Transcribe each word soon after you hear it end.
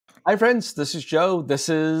Hi, friends. This is Joe. This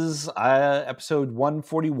is episode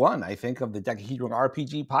 141, I think, of the Dekahedron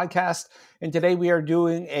RPG podcast. And today we are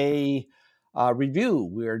doing a review.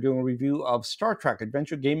 We are doing a review of Star Trek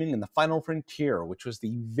Adventure Gaming and the Final Frontier, which was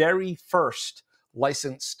the very first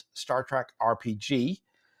licensed Star Trek RPG.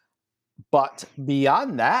 But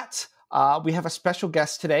beyond that, we have a special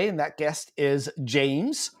guest today, and that guest is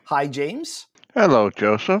James. Hi, James. Hello,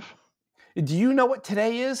 Joseph. Do you know what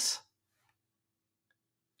today is?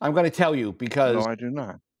 I'm going to tell you because No, I do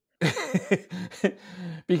not.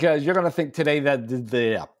 because you're going to think today that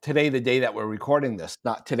today the day that we're recording this,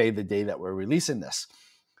 not today the day that we're releasing this.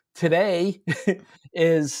 Today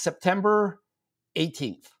is September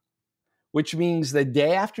 18th, which means the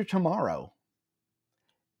day after tomorrow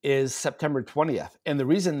is September 20th. And the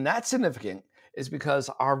reason that's significant is because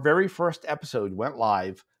our very first episode went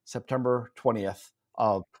live September 20th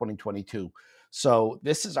of 2022. So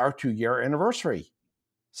this is our 2-year anniversary.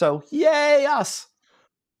 So yay us.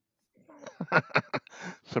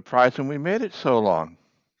 Surprising we made it so long.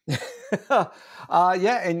 Yeah,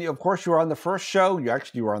 and of course you were on the first show.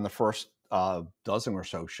 You were on the first dozen or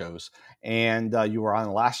so shows, and you were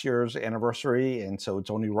on last year's anniversary, and so it's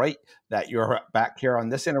only right that you're back here on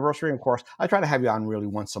this anniversary. And of course, I try to have you on really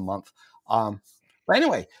once a month. But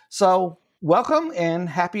anyway, so welcome and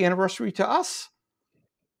happy anniversary to us.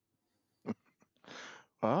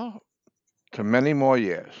 Well, to many more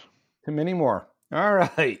years. To many more. All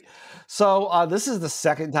right. So this is the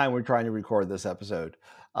second time we're trying to record this episode.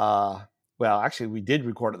 Well, actually, we did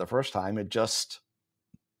record it the first time.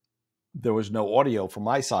 There was no audio from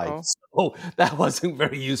my side, so that wasn't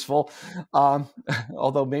very useful.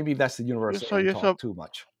 Although maybe that's the universe that I talk too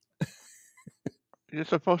much. You're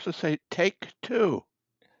supposed to say take two.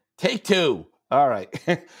 Take two. All right.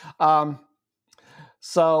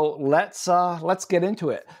 So let's get into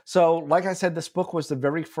it. So, like I said, this book was the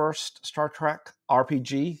very first Star Trek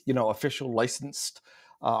RPG, official licensed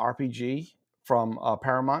RPG from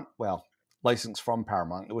Paramount. Well, licensed from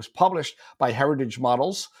Paramount. It was published by Heritage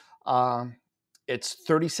Models. It's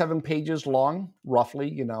 37 pages long, roughly.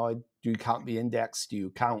 Do you count the index? Do you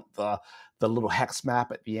count the little hex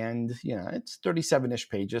map at the end? It's 37-ish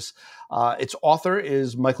pages. Its author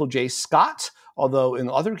is Michael J. Scott, although in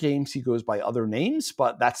other games he goes by other names,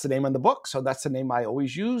 but that's the name on the book, so that's the name I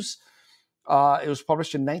always use. It was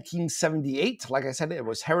published in 1978. Like I said, it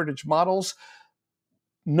was Heritage Models.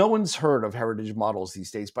 No one's heard of Heritage Models these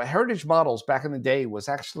days, but Heritage Models back in the day was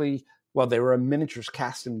actually, well, they were a miniatures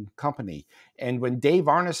casting company. And when Dave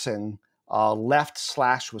Arneson left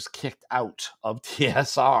 / was kicked out of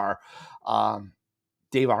TSR,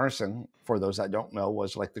 Dave Arneson, for those that don't know,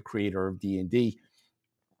 was like the creator of D&D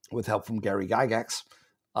with help from Gary Gygax.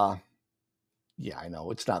 Yeah, I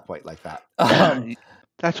know it's not quite like that.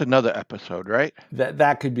 That's another episode, right?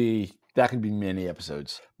 That could be many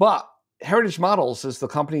episodes. But Heritage Models is the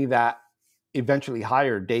company that eventually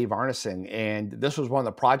hired Dave Arneson, and this was one of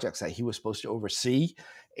the projects that he was supposed to oversee.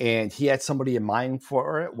 And he had somebody in mind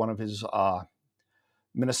for it, one of his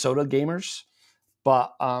Minnesota gamers.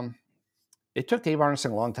 But it took Dave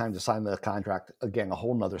Arneson a long time to sign the contract. Again, a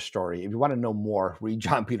whole nother story. If you want to know more, read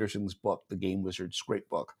John Peterson's book, The Game Wizards. Great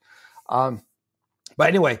book. But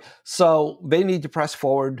anyway, so they need to press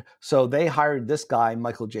forward. So they hired this guy,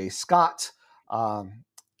 Michael J. Scott.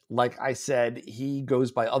 Like I said, he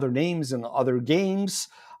goes by other names in other games.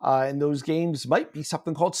 And those games might be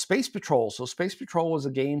something called Space Patrol. So Space Patrol was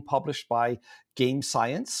a game published by Game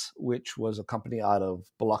Science, which was a company out of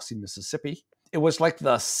Biloxi, Mississippi. It was like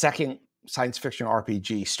the second science fiction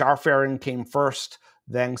RPG. Starfaring came first,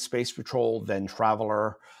 then Space Patrol, then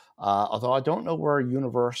Traveler. Although I don't know where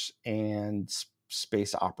Universe and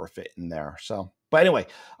Space Opera fit in there. But anyway,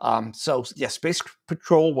 Space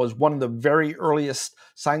Patrol was one of the very earliest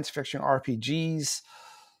science fiction RPGs.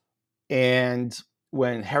 And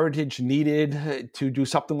when Heritage needed to do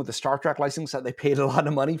something with the Star Trek license that they paid a lot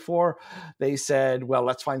of money for, they said, well,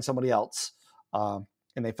 let's find somebody else.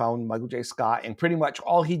 And they found Michael J. Scott. And pretty much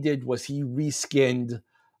all he did was he reskinned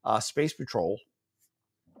Space Patrol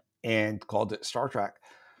and called it Star Trek.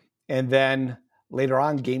 And then later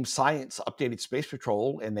on, Game Science updated Space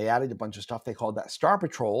Patrol, and they added a bunch of stuff. They called that Star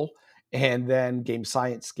Patrol. And then Game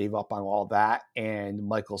Science gave up on all that, and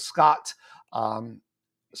Michael Scott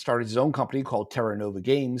started his own company called Terra Nova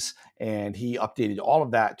Games, and he updated all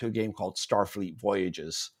of that to a game called Starfleet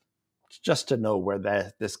Voyages, just to know where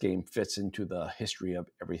this game fits into the history of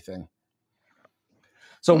everything.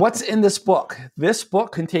 So what's in this book? This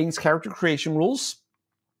book contains character creation rules.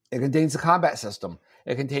 It contains a combat system.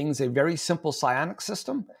 It contains a very simple psionic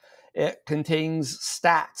system. It contains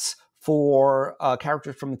stats for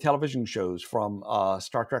characters from the television shows, from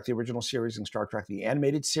Star Trek, the original series, and Star Trek, the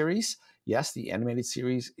animated series. Yes, the animated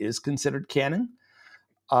series is considered canon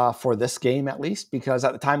for this game, at least, because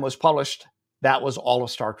at the time it was published, that was all of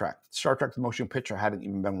Star Trek. Star Trek, the motion picture, hadn't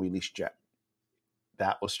even been released yet.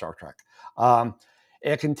 That was Star Trek.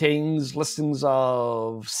 It contains listings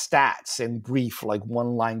of stats and brief, like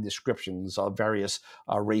one-line descriptions of various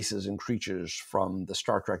races and creatures from the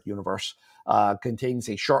Star Trek universe. Contains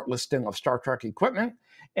a short listing of Star Trek equipment,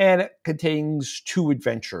 and it contains 2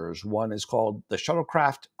 adventures. One is called the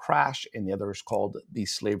Shuttlecraft Crash, and the other is called the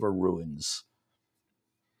Slaver Ruins.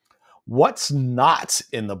 What's not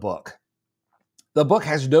in the book? The book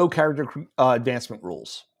has no character advancement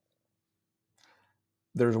rules.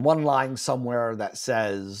 There's one line somewhere that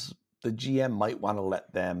says the GM might want to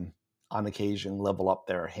let them, on occasion, level up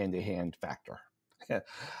their hand-to-hand factor.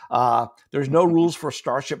 There's no rules for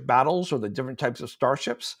starship battles or the different types of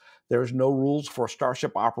starships. There's no rules for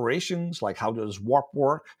starship operations, like how does warp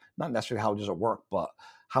work? Not necessarily how does it work, but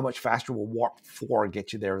how much faster will warp 4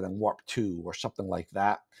 get you there than warp 2 or something like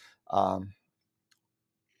that.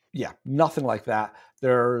 Yeah, nothing like that.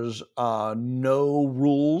 There's no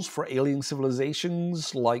rules for alien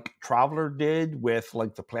civilizations like Traveler did with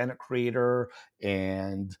like the Planet Creator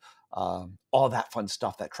and all that fun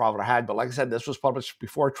stuff that Traveler had. But like I said, this was published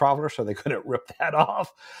before Traveler, so they couldn't rip that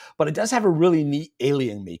off. But it does have a really neat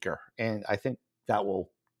alien maker, and I think that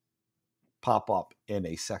will pop up in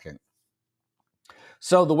a second.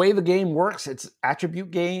 So the way the game works, it's attribute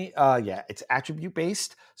game. It's attribute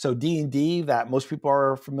based. So D&D that most people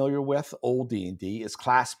are familiar with, old D&D, is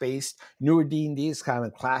class based. Newer D&D is kind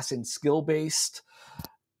of class and skill based.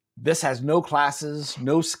 This has no classes,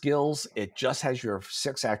 no skills. It just has your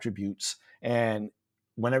 6 attributes. And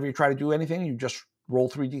whenever you try to do anything, you just roll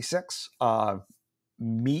 3d6,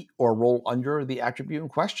 meet or roll under the attribute in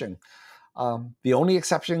question. The only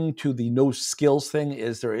exception to the no skills thing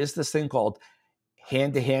is there is this thing called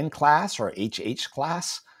hand-to-hand class, or HH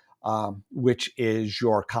class, which is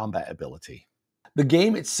your combat ability. The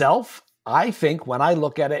game itself, I think when I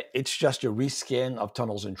look at it, it's just a reskin of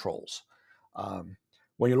Tunnels and Trolls.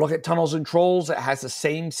 When you look at Tunnels and Trolls, it has the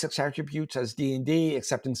same 6 attributes as D&D,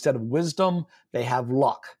 except instead of wisdom, they have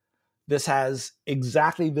luck. This has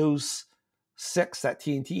exactly those 6 that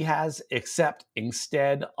TNT has, except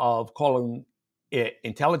instead of calling it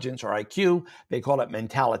intelligence or IQ, they call it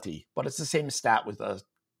mentality, but it's the same stat with a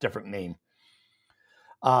different name.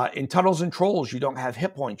 In Tunnels and Trolls, you don't have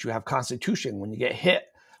hit points, you have constitution. When you get hit,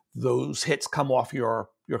 those hits come off your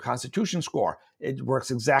constitution score. It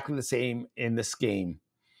works exactly the same in this game.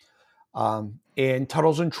 In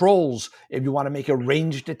Tunnels and Trolls, if you want to make a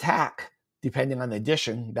ranged attack, depending on the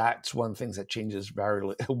edition, that's one of the things that changes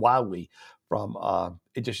very wildly from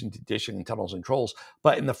edition to edition in Tunnels and Trolls.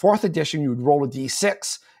 But in the 4th edition, you would roll a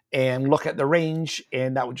d6 and look at the range,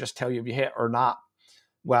 and that would just tell you if you hit or not.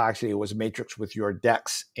 Well, actually, it was a matrix with your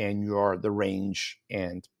dex and the range,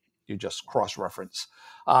 and you just cross-reference.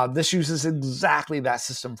 This uses exactly that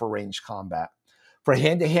system for ranged combat. For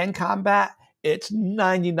hand-to-hand combat, it's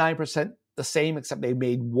 99% the same, except they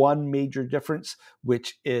made one major difference,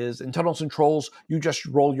 which is in Tunnels and Trolls, you just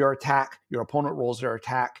roll your attack, your opponent rolls their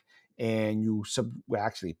attack, and you're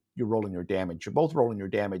rolling your damage. You're both rolling your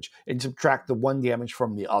damage, and subtract the one damage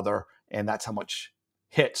from the other, and that's how much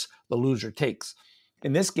hits the loser takes.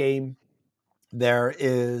 In this game, there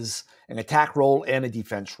is an attack roll and a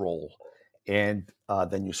defense roll, and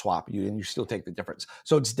then you swap, and you still take the difference.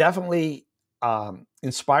 So it's definitely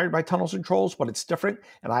inspired by Tunnels and Trolls, but it's different,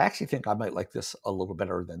 and I actually think I might like this a little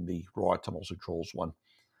better than the raw Tunnels and Trolls one.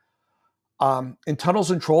 In Tunnels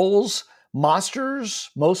and Trolls, most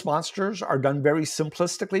monsters are done very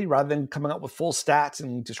simplistically rather than coming up with full stats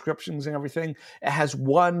and descriptions and everything. It has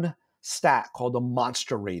one stat called a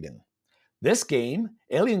monster rating. This game,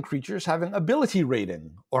 alien creatures have an ability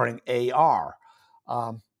rating, or an AR.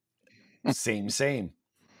 Same.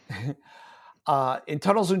 In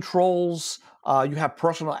Tunnels and Trolls, you have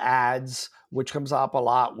personal ads, which comes up a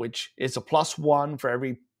lot, which is a +1 for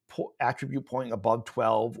every attribute point above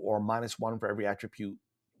 12, or -1 for every attribute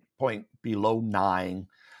point below 9.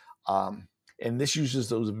 And this uses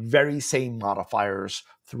those very same modifiers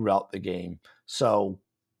throughout the game. So,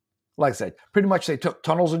 like I said, pretty much they took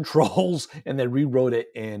Tunnels and Trolls and they rewrote it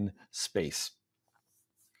in space.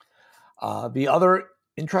 The other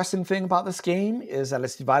interesting thing about this game is that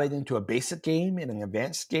it's divided into a basic game and an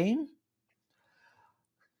advanced game.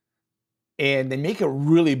 And they make a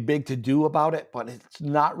really big to-do about it, but it's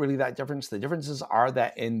not really that difference. The differences are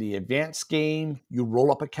that in the advanced game, you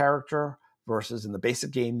roll up a character, versus in the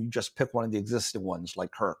basic game, you just pick one of the existing ones,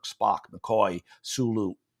 like Kirk, Spock, McCoy,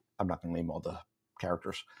 Sulu, I'm not going to name all the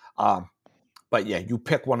characters. But yeah, you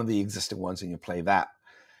pick one of the existing ones and you play that.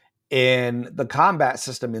 In the combat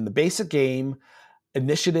system, in the basic game,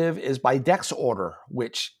 initiative is by dex order,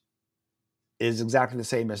 which is exactly the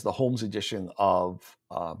same as the Holmes edition of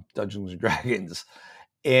Dungeons and Dragons.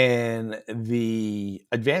 In the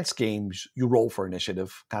advanced games, you roll for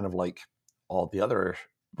initiative, kind of like all the other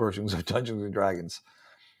versions of Dungeons and Dragons.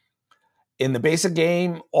 In the basic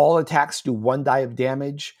game, all attacks do 1 die of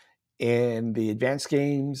damage. In the advanced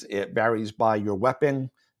games, it varies by your weapon,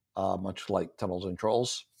 much like Tunnels and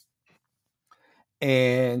Trolls.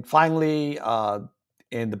 And finally,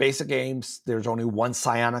 in the basic games, there's only one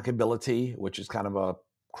psionic ability, which is kind of a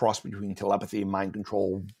cross between telepathy and mind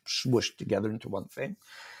control smooshed together into one thing.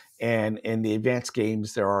 And in the advanced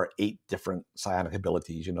games, there are 8 different psionic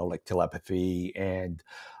abilities, like telepathy and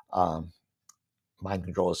mind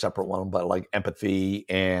control is a separate one, but like empathy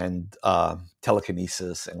and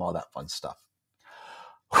telekinesis and all that fun stuff.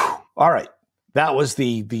 Whew. All right. That was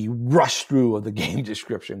the rush through of the game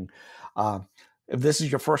description. If this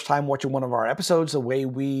is your first time watching one of our episodes, the way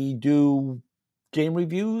we do game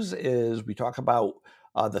reviews is we talk about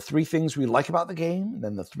the 3 things we like about the game, and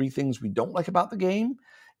then the 3 things we don't like about the game.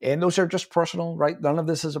 And those are just personal, right? None of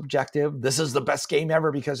this is objective. This is the best game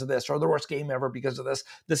ever because of this, or the worst game ever because of this.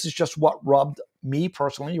 This is just what rubbed me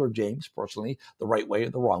personally, or James personally, the right way or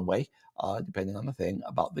the wrong way, depending on the thing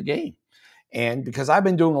about the game. And because I've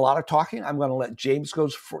been doing a lot of talking, I'm going to let James go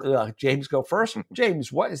first.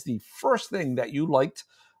 James, what is the first thing that you liked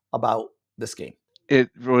about this game? It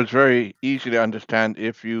was very easy to understand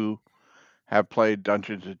if you have played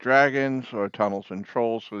Dungeons and Dragons or Tunnels and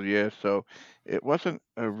Trolls for years, so it wasn't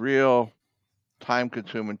a real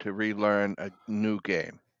time-consuming to relearn a new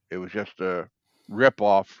game. It was just a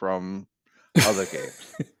rip-off from other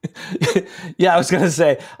games. Yeah, I was going to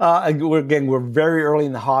say, we're very early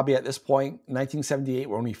in the hobby at this point. 1978,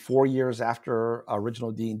 we're only 4 years after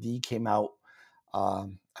original D&D came out.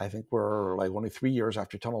 I think we're like only 3 years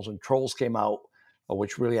after Tunnels and Trolls came out,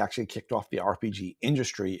 which really actually kicked off the RPG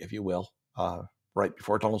industry, if you will. Right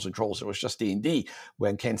before Tunnels and Trolls, it was just D&D.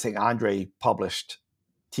 When Ken St. Andre published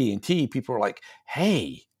TNT, people were like,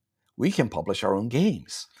 hey, we can publish our own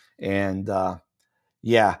games. And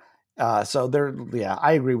yeah, so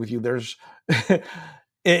I agree with you. There's, it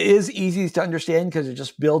is easy to understand because it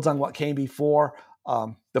just builds on what came before.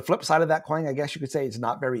 The flip side of that coin, I guess you could say, it's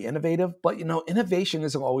not very innovative, but innovation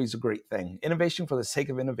isn't always a great thing. Innovation for the sake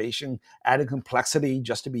of innovation, adding complexity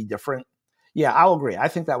just to be different. Yeah, I'll agree. I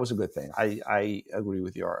think that was a good thing. I agree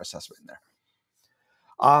with your assessment there.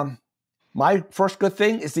 My first good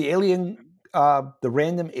thing is the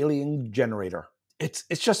random alien generator. It's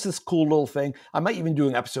just this cool little thing. I might even do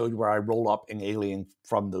an episode where I roll up an alien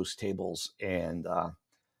from those tables, and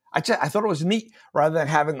I thought it was neat rather than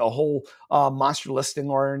having a whole monster listing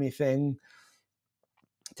or anything.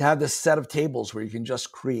 To have this set of tables where you can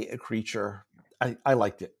just create a creature, I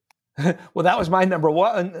liked it. Well, that was my number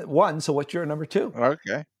one. So what's your number 2?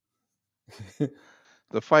 Okay.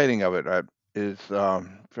 The fighting of it is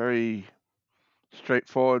very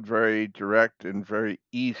straightforward, very direct, and very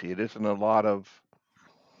easy. It isn't a lot of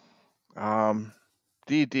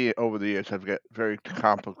D&D over the years have got very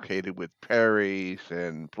complicated with parries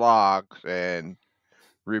and blocks and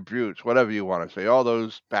rebukes, whatever you want to say. All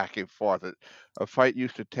those back and forth. A fight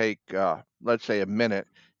used to take, let's say, a minute,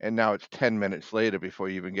 and now it's 10 minutes later before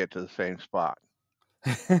you even get to the same spot.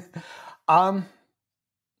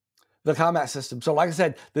 The combat system. So like I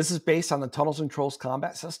said, this is based on the Tunnels and Trolls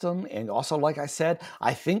combat system. And also, like I said,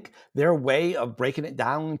 I think their way of breaking it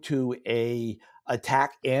down to a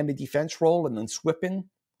attack and a defense roll and then swapping,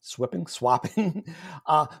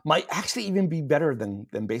 might actually even be better than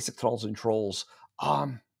basic Tunnels and Trolls.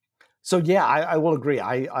 So yeah, I will agree.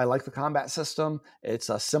 I like the combat system. It's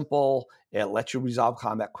simple. It lets you resolve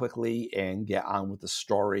combat quickly and get on with the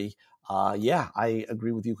story. Yeah, I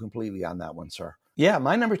agree with you completely on that one, sir. Yeah,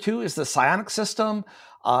 my number 2 is the psionic system.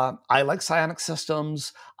 I like psionic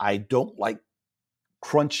systems. I don't like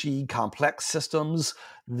crunchy, complex systems.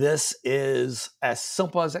 This is as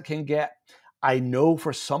simple as it can get. I know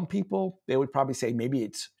for some people, they would probably say maybe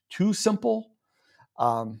it's too simple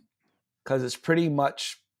because it's pretty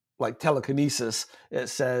much like telekinesis. It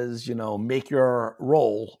says, make your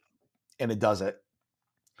roll, and it does it.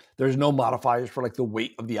 There's no modifiers for like the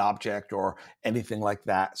weight of the object or anything like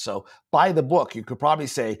that. So by the book, you could probably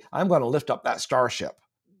say, I'm going to lift up that starship.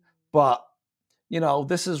 But,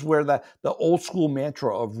 this is where the old school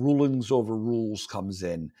mantra of rulings over rules comes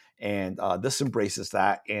in. And this embraces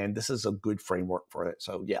that. And this is a good framework for it.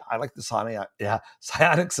 So yeah, I like the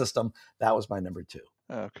psionic system. That was my number 2.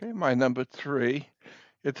 Okay, my number 3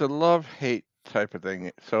 It's a love-hate type of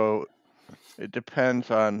thing. So it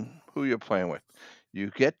depends on who you're playing with.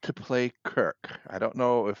 You get to play Kirk. I don't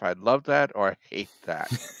know if I love that or hate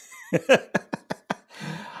that.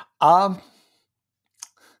 um,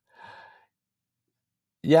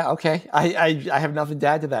 yeah, okay. I have nothing to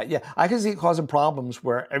add to that. Yeah, I can see it causing problems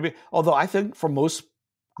where although I think for most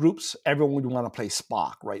groups, everyone would want to play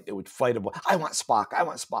Spock, right? They would fight about, I want Spock, I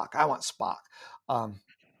want Spock, I want Spock. Um,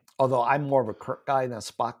 although I'm more of a Kirk guy than a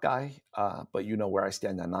Spock guy, but you know where I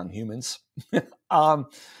stand on non-humans. um,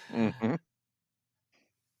 Hmm.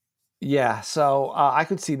 yeah, so I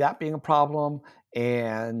could see that being a problem.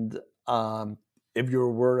 And um, if you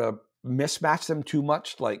were to mismatch them too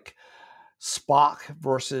much, like Spock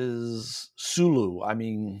versus Sulu, I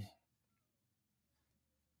mean,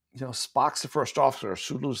 Spock's the first officer,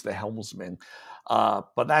 Sulu's the helmsman.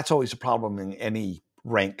 But that's always a problem in any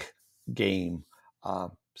rank game.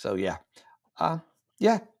 So yeah, uh,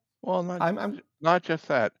 yeah, Well, not I'm not just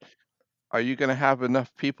that. Are you going to have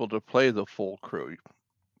enough people to play the full crew?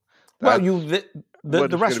 well, That's what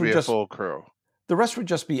the is going rest to would be a just full crew,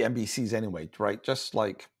 be NBCs anyway, right? Just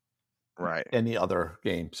like right? any other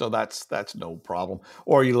game. So that's no problem.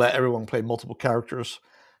 Or you let everyone play multiple characters.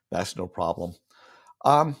 That's no problem.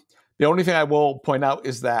 Um, the only thing I will point out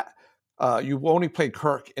is that you only play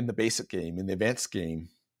Kirk in the basic game. In the advanced game,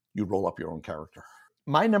 you roll up your own character.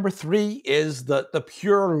 My number 3 is the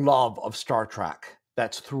pure love of Star Trek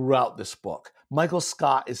that's throughout this book. Michael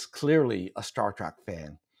Scott is clearly a Star Trek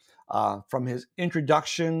fan. From his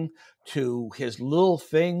introduction to his little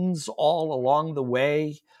things all along the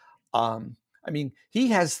way. Um, I mean, he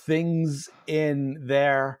has things in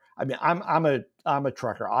there. I mean, I'm a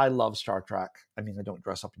Trekker. I love Star Trek. I mean, I don't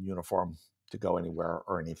dress up in uniform to go anywhere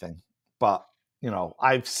or anything, but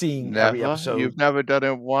I've seen every Never? episode. You've never done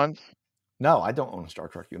it once? No, I don't own a Star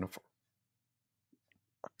Trek uniform.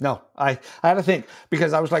 No, I had to think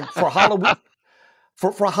because I was like for Halloween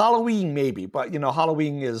for Halloween maybe, but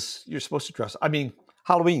Halloween is you're supposed to dress. I mean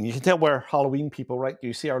Halloween, you can tell we're Halloween people, right? Do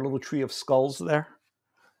you see our little tree of skulls there?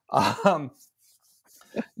 Um,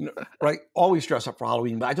 right, always dress up for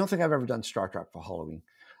Halloween, but I don't think I've ever done Star Trek for Halloween.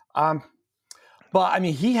 Um, but I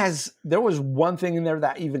mean, there was one thing in there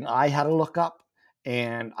that even I had to look up,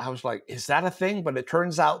 and I was like, is that a thing? But it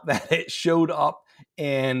turns out that it showed up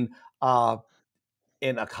in uh,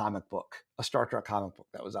 in a comic book, a Star Trek comic book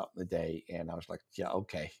that was out in the day, and I was like, yeah,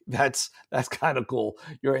 okay, that's kind of cool.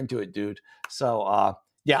 You're into it, dude. So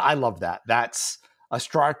yeah, I love that. That's a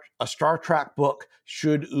Star Trek book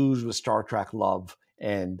should ooze with Star Trek love,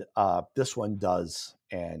 and this one does.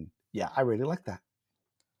 And yeah, I really like that.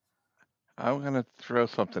 I'm going to throw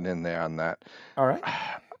something in there on that. All right.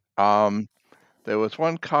 Um, there was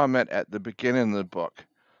one comment at the beginning of the book.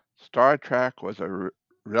 Star Trek was a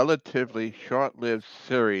relatively short-lived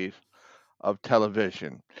series of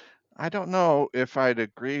television. I don't know if I'd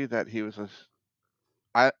agree that he was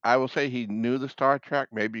I will say he knew the Star Trek,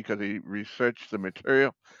 maybe because he researched the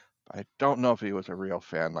material. But I don't know if he was a real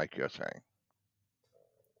fan like you're saying.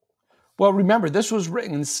 Well, remember, this was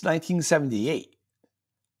written in 1978.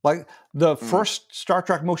 Like the Mm, first Star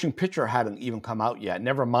Trek motion picture hadn't even come out yet,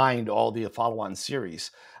 never mind all the follow on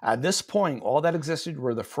series. At this point, all that existed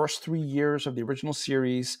were the first 3 years of the original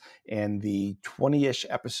series and the 20 ish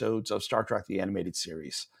episodes of Star Trek the Animated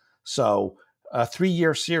Series. So, a 3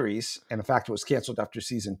 year series, and in fact, it was canceled after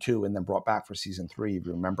season 2 and then brought back for season 3, if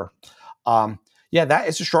you remember. Um, yeah, that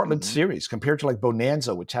is a short lived hmm. series compared to like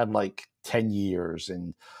Bonanza, which had like 10 years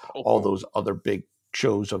and all Oh, those other big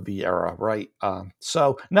shows of the era, right?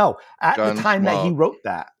 So no, at the time that he Gunsmoke. wrote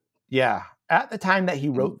that, yeah, at the time that he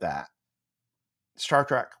Mm, wrote that, Star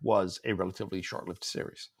Trek was a relatively short-lived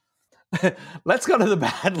series. Let's go to the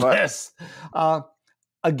bad but list. Uh,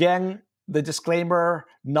 again, the disclaimer: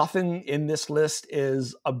 nothing in this list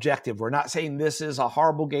is objective. We're not saying this is a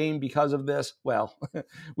horrible game because of this. Well,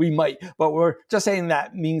 we might, but we're just saying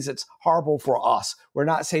that means it's horrible for us. We're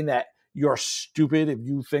not saying that you're stupid if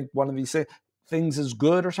you think one of these things is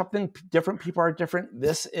good or something. Different people are different.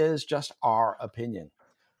 This is just our opinion.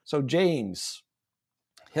 So, James,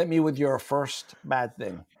 hit me with your first bad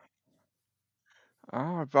thing.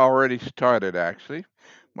 I've already started actually.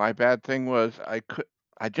 My bad thing was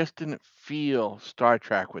I just didn't feel Star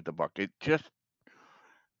Trek with the book. It just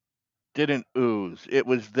didn't ooze. It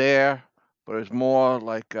was there, but it was more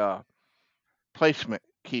like a placement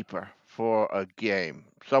keeper for a game.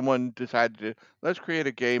 Someone decided to let's create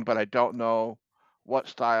a game, but I don't know what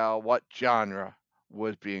style, what genre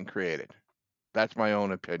was being created. That's my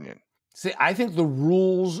own opinion. See, I think the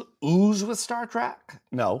rules ooze with Star Trek.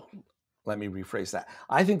 No, let me rephrase that.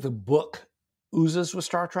 I think the book oozes with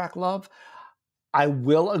Star Trek love. I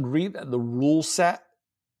will agree that the rule set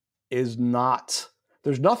is not,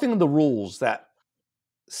 there's nothing in the rules that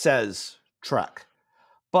says Trek.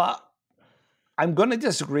 But I'm going to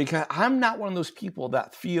disagree because I'm not one of those people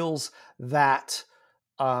that feels that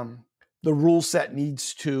the rule set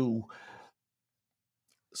needs to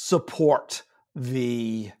support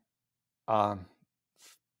um,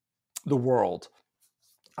 the world.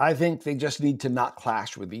 I think they just need to not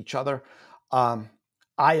clash with each other. Um,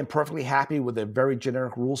 I am perfectly happy with a very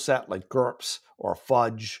generic rule set like GURPS or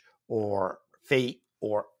Fudge or Fate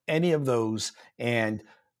or any of those, and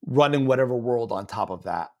running whatever world on top of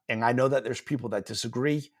that. And I know that there's people that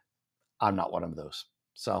disagree. I'm not one of those.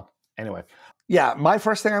 So anyway, yeah, my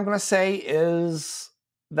first thing I'm going to say is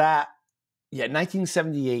that, yeah,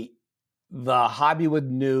 1978, the Hollywood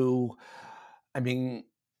knew. I mean,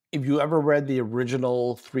 if you ever read the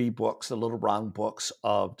original 3 books, the Little Brown books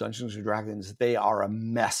of Dungeons and Dragons, they are a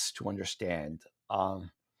mess to understand.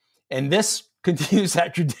 And this continues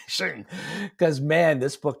that tradition because, man,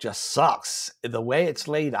 this book just sucks. The way it's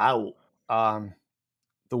laid out,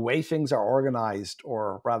 the way things are organized,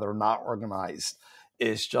 or rather not organized,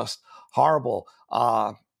 is just horrible.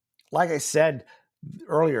 Like I said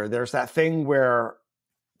earlier, there's that thing where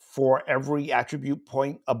for every attribute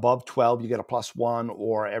point above 12, you get a +1,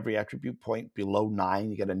 or every attribute point below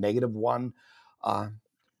 9, you get a -1.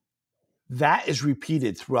 That is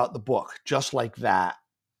repeated throughout the book, just like that,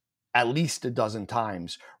 at least a dozen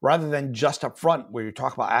times, rather than just up front where you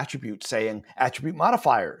talk about attributes saying attribute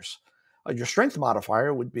modifiers. Your strength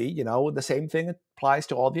modifier would be, the same thing applies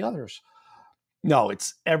to all the others. No,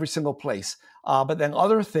 it's every single place. But then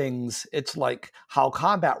other things, it's like how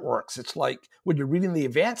combat works. It's like when you're reading the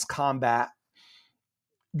advanced combat,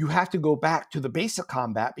 you have to go back to the basic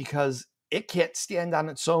combat because it can't stand on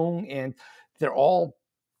its own, and they're all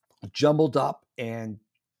jumbled up, and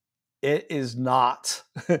it is not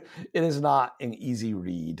it is not an easy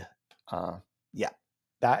read. Yeah,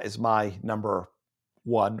 that is my number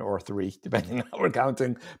 1 or 3, depending on how we're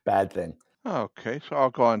counting, bad thing. Okay, so I'll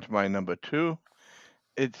go on to my number 2.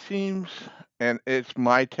 It seems, and it's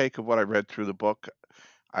my take of what I read through the book.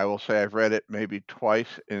 I will say I've read it maybe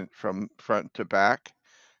twice from front to back,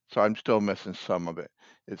 so I'm still missing some of it.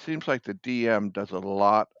 It seems like the DM does a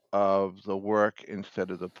lot of the work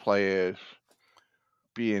instead of the players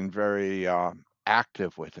being very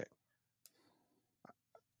active with it.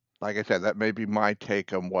 Like I said, that may be my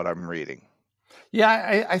take on what I'm reading.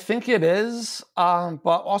 Yeah, I think it is. But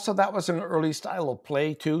also that was an early style of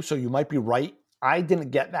play too, so you might be right. I didn't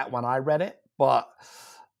get that when I read it, but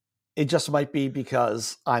it just might be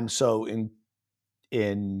because I'm so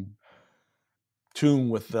in tune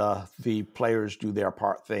with the players do their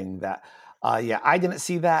part thing that yeah, I didn't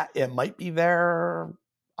see that. It might be there.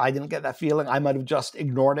 I didn't get that feeling. I might have just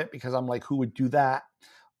ignored it because I'm like, who would do that?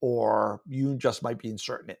 Or you just might be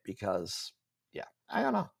inserting it because, yeah, I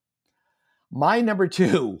don't know. My number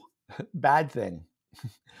 2, bad thing.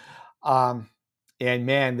 And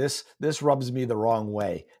man, this rubs me the wrong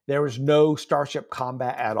way. There is no starship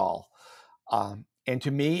combat at all. And to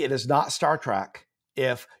me, it is not Star Trek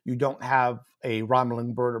if you don't have a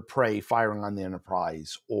Romulan bird of prey firing on the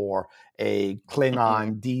Enterprise, or a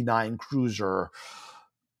Klingon D9 cruiser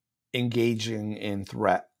engaging in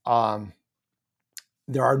threat.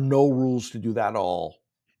 There are no rules to do that at all.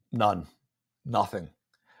 None. Nothing.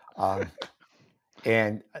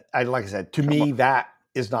 And like I said, to me, that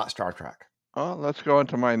is not Star Trek. Oh, let's go on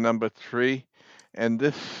to my number 3. And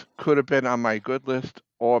this could have been on my good list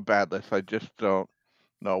or bad list. I just don't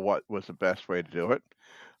know what was the best way to do it.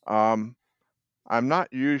 I'm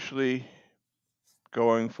not usually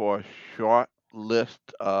going for a short list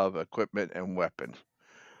of equipment and weapons.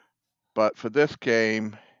 But for this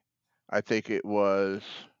game, I think it was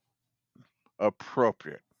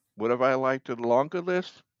appropriate. Would have I liked a longer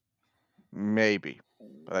list? Maybe.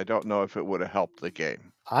 But I don't know if it would have helped the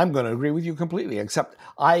game. I'm going to agree with you completely, except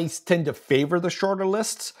I tend to favor the shorter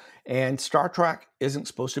lists, and Star Trek isn't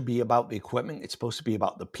supposed to be about the equipment. It's supposed to be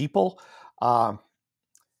about the people.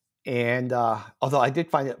 And although I did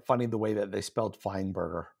find it funny the way that they spelled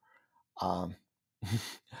Feinberger. Um,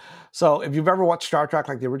 so if you've ever watched Star Trek,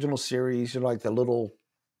 like the original series, like the little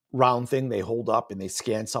round thing they hold up and they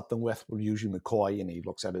scan something with, usually McCoy, and he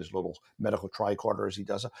looks at his little medical tricorder as he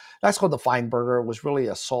does it. That's called the Feinberger. It was really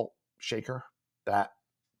a salt shaker that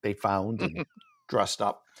they found and dressed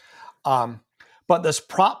up. But this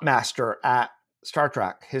prop master at Star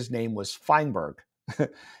Trek, his name was Feinberg.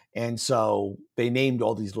 And so they named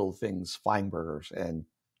all these little things Feinbergers, and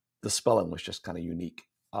the spelling was just kind of unique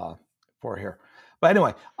for here. But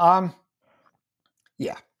anyway,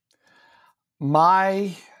 yeah.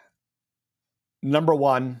 My number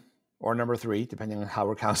one or number three, depending on how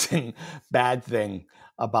we're counting, bad thing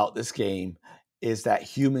about this game is that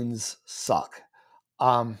humans suck.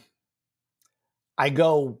 I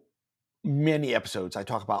go many episodes, I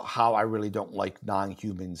talk about how I really don't like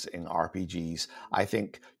non-humans in RPGs. I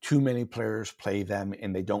think too many players play them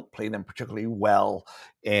and they don't play them particularly well.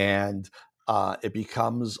 And it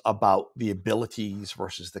becomes about the abilities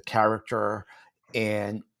versus the character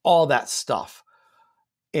and all that stuff.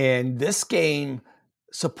 And this game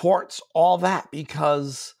supports all that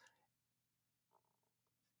because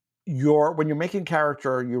when you're making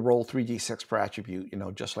character, you roll 3d6 per attribute,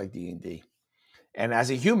 just like D&D. And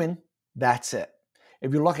as a human, that's it.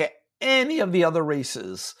 If you look at any of the other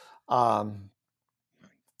races, they're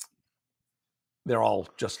all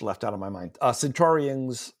just left out of my mind.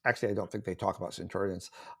 Centaurians, actually, I don't think they talk about Centaurians.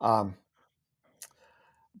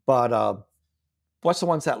 But what's the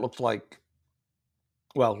ones that look like,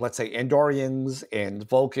 well, let's say Andorians and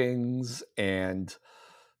Vulcans and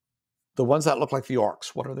the ones that look like the orcs?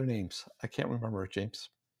 What are their names? I can't remember it, James.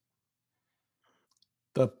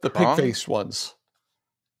 The pig-faced ones.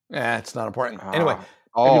 It's not important. Anyway.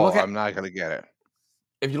 I'm not going to get it.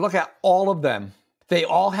 If you look at all of them, they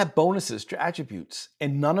all have bonuses to attributes,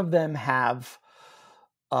 and none of them have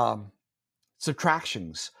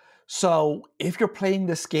subtractions. So if you're playing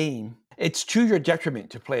this game, it's to your detriment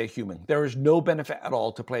to play a human. There is no benefit at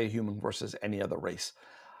all to play a human versus any other race.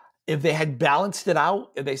 If they had balanced it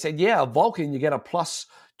out, if they said, yeah, Vulcan, you get a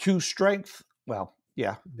 +2 strength. Well,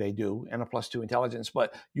 yeah, they do, and a +2 intelligence,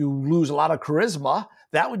 but you lose a lot of charisma.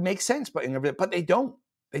 That would make sense, but they don't.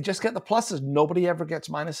 They just get the pluses. Nobody ever gets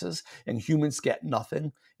minuses, and humans get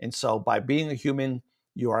nothing. And so by being a human,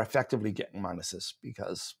 you are effectively getting minuses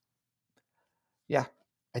because, yeah,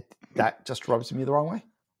 that just rubs me the wrong way.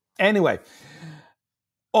 Anyway,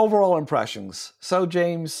 overall impressions. So,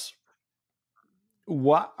 James,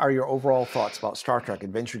 what are your overall thoughts about Star Trek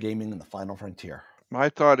Adventure Gaming and the Final Frontier? My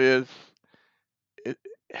thought is,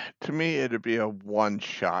 to me, it'd be a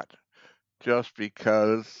one-shot just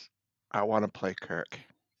because I want to play Kirk.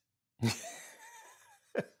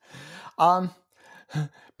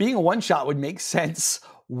 Being a one-shot would make sense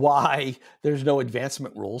why there's no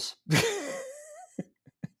advancement rules.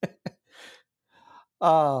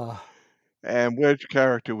 And which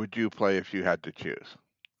character would you play if you had to choose?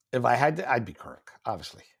 If I had to, I'd be Kirk,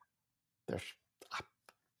 obviously.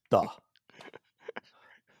 Duh.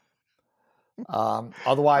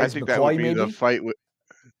 Otherwise, I think McCoy, that would be maybe? the fight with.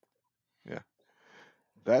 Yeah,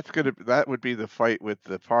 that would be the fight with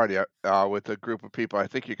the party, with a group of people. I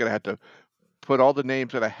think you're gonna have to put all the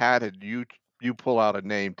names in a hat, and you pull out a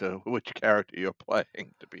name to which character you're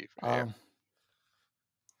playing. To be fair,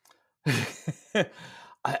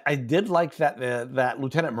 I did like that that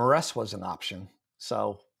Lieutenant Maress was an option.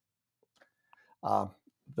 So,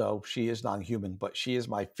 though she is non-human, but she is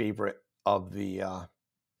my favorite of the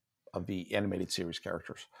animated series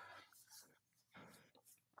characters.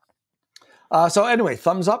 So anyway,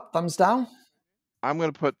 thumbs up, thumbs down? I'm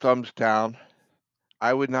going to put thumbs down.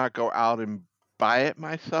 I would not go out and buy it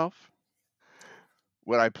myself.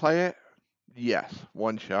 Would I play it? Yes.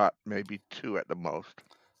 One shot, maybe two at the most.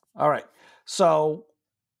 All right. So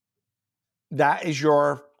that is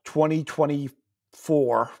your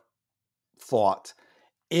 2024 thought.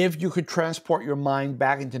 If you could transport your mind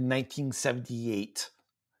back into 1978,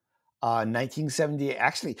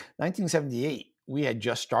 1978, we had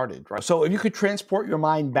just started, right? So if you could transport your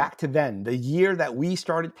mind back to then, the year that we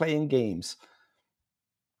started playing games,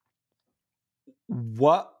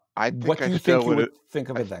 what do you think you would think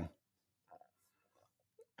of it then?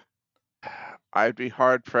 I'd be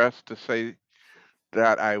hard-pressed to say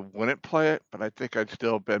that I wouldn't play it, but I think I'd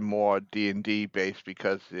still been more D&D based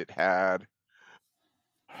because it had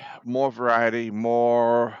more variety,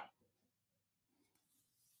 more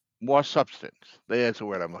substance. There's the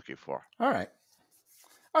word I'm looking for. All right.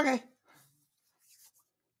 Okay.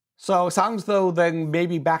 So it sounds though then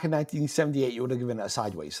maybe back in 1978 you would have given it a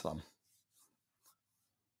sideways thumb.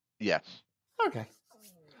 Yes. Okay.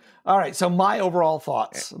 All right. So my overall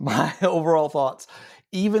thoughts,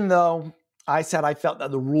 even though I said I felt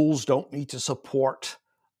that the rules don't need to support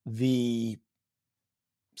the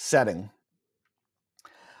setting,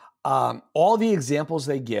 all the examples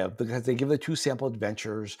they give, because they give the 2 sample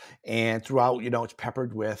adventures, and throughout, it's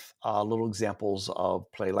peppered with little examples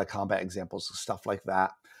of play, like combat examples, stuff like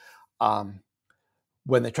that.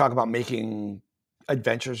 When they talk about making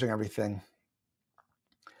adventures and everything,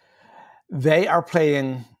 they are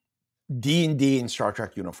playing D&D in Star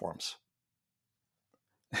Trek uniforms.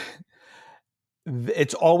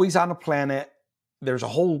 It's always on a planet. There's a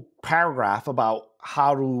whole paragraph about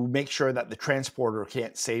how to make sure that the transporter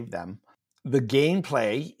can't save them. The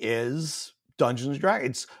gameplay is Dungeons and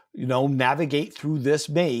Dragons. Navigate through this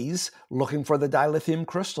maze looking for the dilithium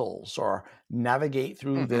crystals, or navigate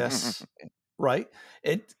through this, right?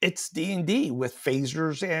 It's D&D with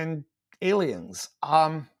phasers and aliens.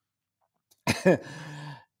 And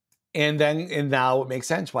now it makes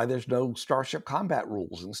sense why there's no starship combat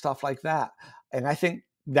rules and stuff like that. And I think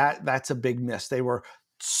that's a big miss. They were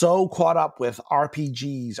so caught up with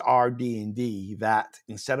RPGs, RD&D, that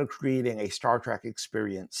instead of creating a Star Trek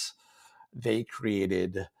experience, they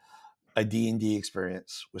created a D&D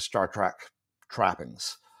experience with Star Trek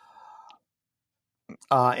trappings.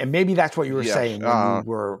 And maybe that's what you were Yes. saying when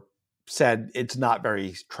you said it's not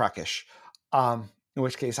very Trekish. In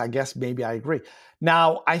which case, I guess maybe I agree.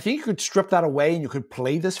 Now, I think you could strip that away and you could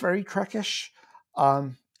play this very Trekish.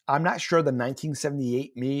 I'm not sure the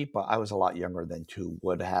 1978 me, but I was a lot younger than two,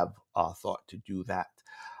 would have thought to do that.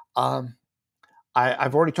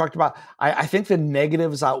 I've already talked about, I think the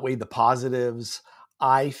negatives outweigh the positives.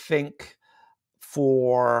 I think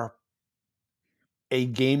for a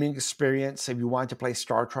gaming experience, if you wanted to play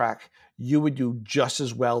Star Trek, you would do just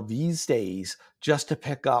as well these days just to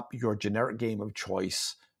pick up your generic game of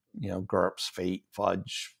choice, GURPS, Fate,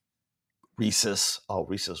 Fudge, Rhesus. Oh,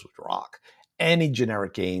 Rhesus would rock. Any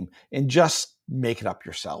generic game, and just make it up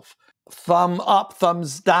yourself. Thumb up,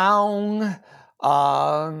 thumbs down.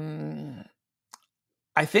 I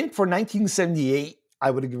think for 1978,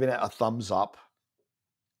 I would have given it a thumbs up,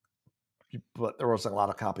 but there wasn't a lot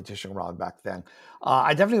of competition around back then.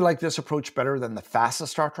 I definitely like this approach better than the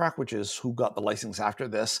fastest Star Trek, which is who got the license after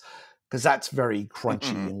this, because that's very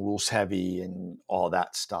crunchy and rules heavy and all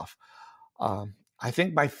that stuff. I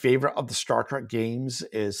think my favorite of the Star Trek games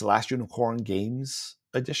is Last Unicorn Games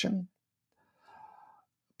Edition.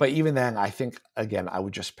 But even then, I think, again, I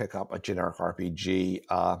would just pick up a generic RPG.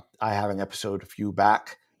 I have an episode a few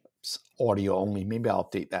back, audio only. Maybe I'll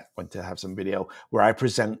update that one to have some video, where I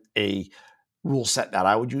present a rule set that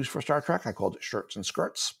I would use for Star Trek. I called it Shirts and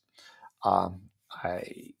Skirts. So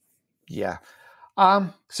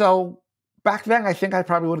back then, I think I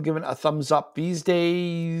probably would have given a thumbs up. These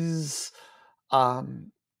days,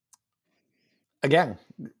 again,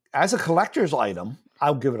 as a collector's item,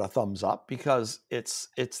 I'll give it a thumbs up because it's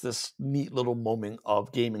this neat little moment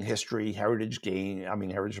of gaming history, heritage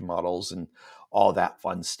models, and all that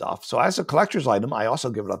fun stuff. So as a collector's item, I also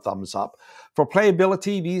give it a thumbs up. For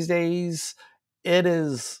playability these days, it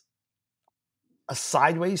is a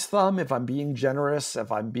sideways thumb if I'm being generous.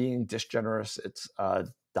 If I'm being disgenerous, it's a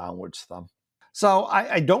downwards thumb. So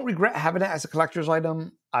I don't regret having it as a collector's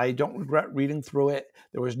item. I don't regret reading through it.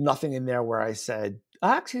 There was nothing in there where I said,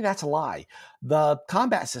 actually, that's a lie. The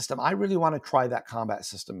combat system, I really want to try that combat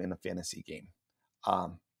system in a fantasy game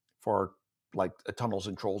for like a Tunnels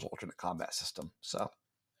and Trolls alternate combat system. So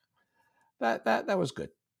that was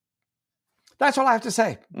good. That's all I have to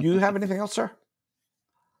say. Do you have anything else, sir?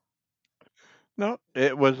 No,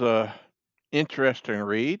 it was a interesting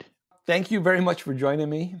read. Thank you very much for joining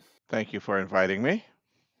me. Thank you for inviting me.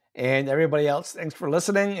 And everybody else, thanks for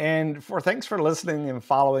listening. And thanks for listening and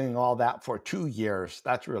following all that for 2 years.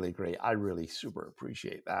 That's really great. I really super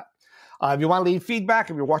appreciate that. If you want to leave feedback,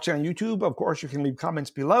 if you're watching on YouTube, of course, you can leave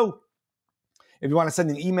comments below. If you want to send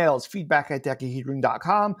an email, it's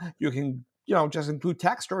feedback@dekahedron.com. You can, just include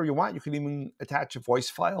text, or if you want, you can even attach a voice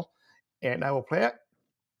file and I will play it.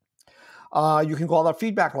 You can call our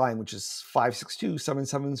feedback line, which is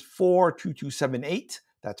 562-774-2278.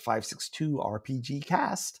 That's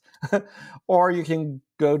 562-RPG-CAST. Or you can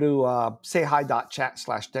go to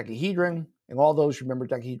sayhi.chat/Dekahedron. And all those, remember,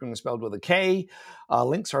 Dekahedron is spelled with a K.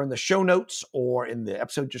 Links are in the show notes or in the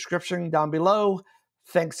episode description down below.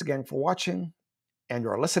 Thanks again for watching and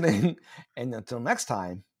you're listening. And until next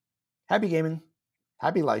time, happy gaming,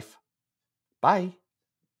 happy life. Bye.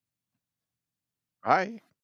 Bye.